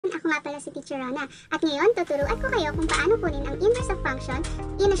Ako nga pala si Teacher Rana at ngayon tuturuan ko kayo kung paano kunin ang inverse of function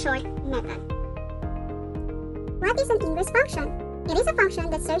in a short method. What is an inverse function? It is a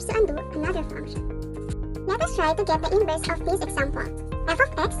function that serves to undo another function. Let us try to get the inverse of this example. F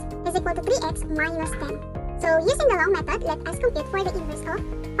of x is equal to 3x minus 10. So using the long method, let us compute for the inverse of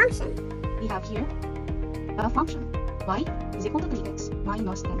function. We have here a function y is equal to 3x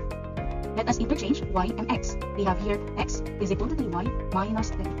minus 10. Let us interchange y and x. We have here x is equal to 3y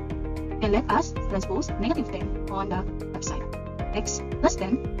minus 10. And let us transpose negative 10 on the left side. X plus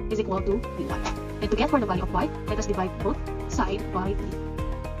 10 is equal to 3y. And to get for the value of y, let us divide both sides by 3.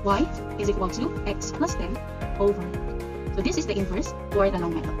 Y is equal to x plus 10 over 3. So this is the inverse for the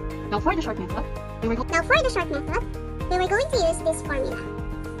long method. Now for the short method, we were going to use this formula.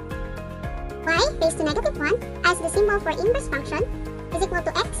 Y raised to negative 1 as the symbol for inverse function is equal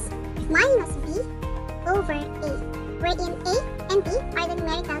to x minus b over a, wherein a and b are the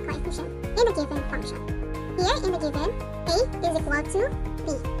numerical coefficient in the given function. Here in the given, a is equal to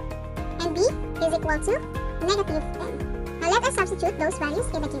 3 and b is equal to negative 10. Now let us substitute those values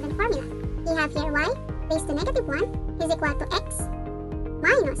in the given formula. We have here y raised to negative 1 is equal to x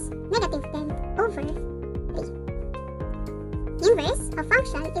minus negative 10 over 3. Inverse of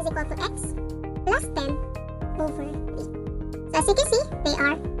function is equal to x plus 10 over 3. So as you can see, they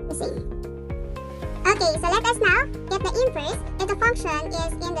are the same. Okay, so let us now get the inverse if the function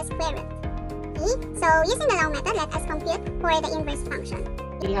is in the square root. Okay, so using the long method, let us compute for the inverse function.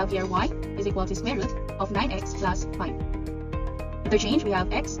 We have here y is equal to square root of 9x plus 5. Interchange, we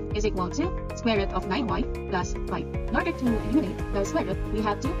have x is equal to square root of 9y plus 5. In order to eliminate the square root, we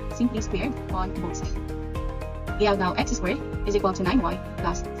have to simply square on both sides. We have now x squared is equal to 9y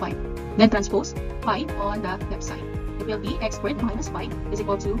plus 5. Then transpose 5 on the left side. It will be x squared minus 5 is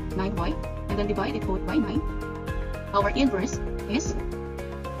equal to 9y, and then divide it both by 9. Our inverse is,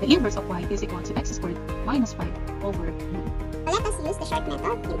 the inverse of y is equal to x squared minus 5 over 9. Let us use the short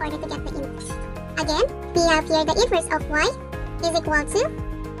method in order to get the inverse. Again, we have here the inverse of y is equal to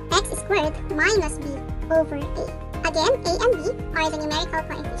x squared minus b over a. Again, a and b are the numerical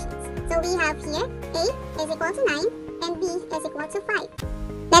coefficients. So we have here a is equal to 9 and b is equal to 5.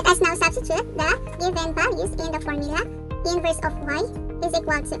 Let us now substitute the given values in the formula. The inverse of y is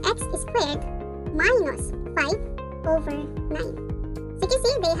equal to x squared minus 5 over 9. So you can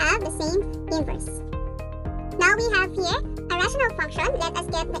see they have the same inverse. Now we have here a rational function. Let us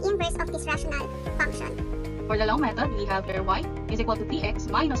get the inverse of this rational function. For the long method, we have here y is equal to 3x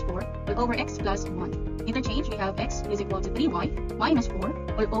minus 4 all over x plus 1. Interchange, we have x is equal to 3y minus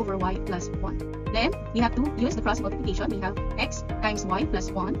 4 all over y plus 1. Then, we have to use the cross multiplication. We have x times y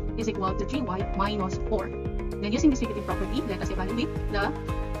plus 1 is equal to 3y minus 4. Then, using distributive property, let us evaluate the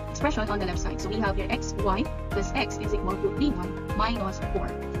expression on the left side. So, we have here xy plus x is equal to 3y minus 4.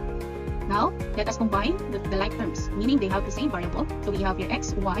 Now, let us combine the like terms, meaning they have the same variable. So, we have here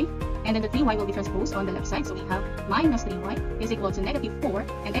xy, and then the 3y will be transposed on the left side. So, we have minus 3y is equal to negative 4,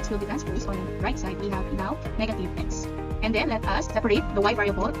 and x will be transposed on the right side. We have now negative x. And then, let us separate the y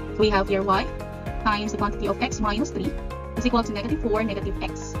variable. So, we have here y times the quantity of x minus 3 is equal to negative 4 negative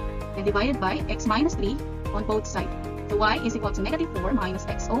x, and divided by x minus 3 on both sides. So y is equal to negative 4 minus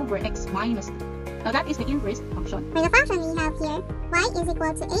x over x minus 3. Now that is the inverse function. For the function we have here, y is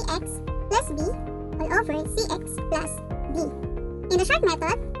equal to ax plus b all over cx plus d. In the short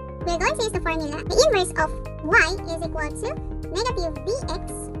method, we are going to use the formula. The inverse of y is equal to negative bx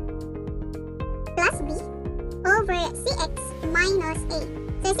plus b over cx minus a.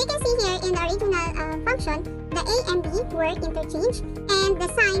 So as you can see here in the original function, the a and b were interchanged and the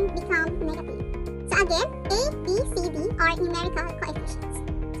sign become negative. So again, a, b, c, d are numerical coefficients.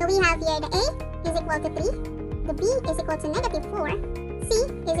 So we have here the a is equal to 3, the b is equal to negative 4, c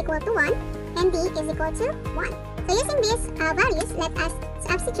is equal to 1, and d is equal to 1. So using these values, let us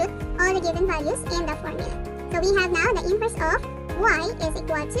substitute all the given values in the formula. So we have now the inverse of y is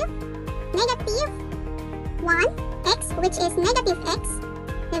equal to negative 1, x which is negative x.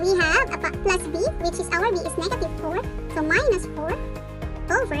 Then we have a plus b, which is our b is negative 4, so minus 4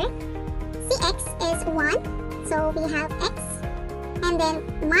 over cx is 1, so we have x, and then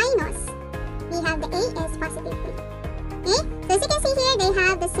minus, we have the a is positive 3. Okay, so as you can see here, they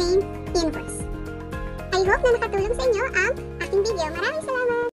have the same inverse. I hope na nakatulong sa inyo ang aking video. Maraming salamat!